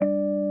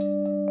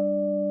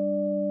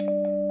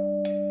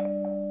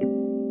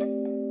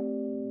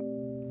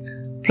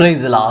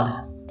Praise the Lord.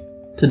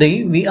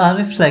 Today we are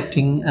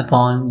reflecting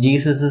upon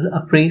Jesus'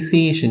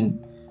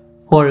 appreciation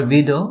for a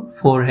widow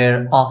for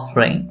her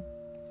offering.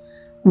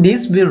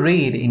 This we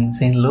read in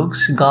St.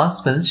 Luke's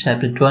Gospel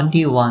chapter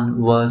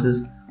 21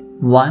 verses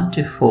 1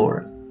 to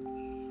 4.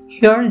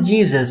 Here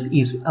Jesus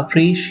is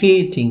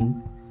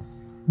appreciating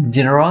the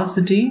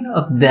generosity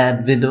of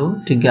that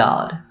widow to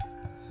God.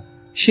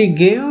 She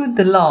gave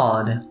the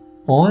Lord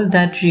all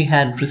that she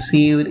had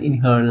received in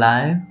her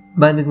life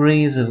by the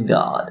grace of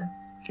God.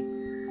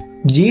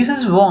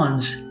 Jesus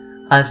wants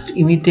us to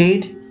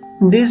imitate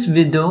this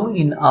widow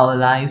in our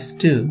lives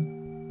too.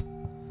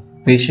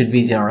 We should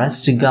be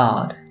generous to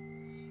God.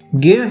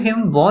 Give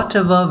Him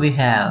whatever we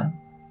have.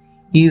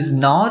 He is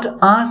not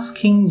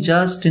asking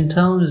just in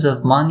terms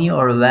of money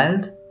or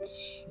wealth.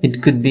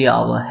 It could be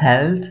our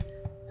health,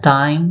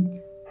 time,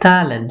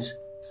 talents,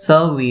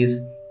 service,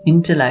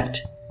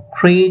 intellect,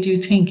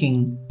 creative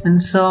thinking,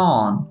 and so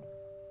on,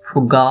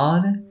 for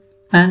God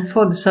and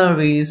for the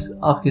service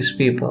of His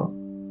people.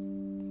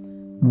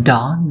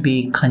 Don't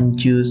be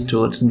confused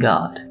towards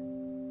God.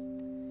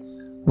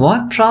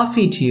 What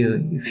profit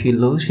you if you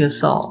lose your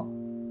soul?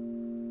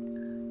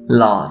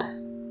 Lord,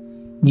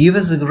 give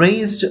us the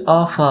grace to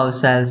offer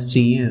ourselves to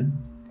You,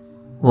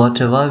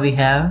 whatever we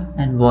have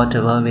and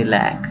whatever we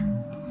lack.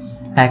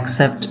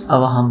 Accept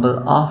our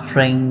humble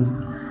offerings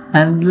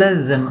and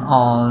bless them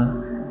all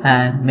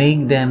and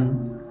make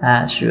them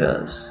as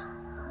Yours.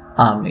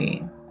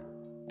 Amen.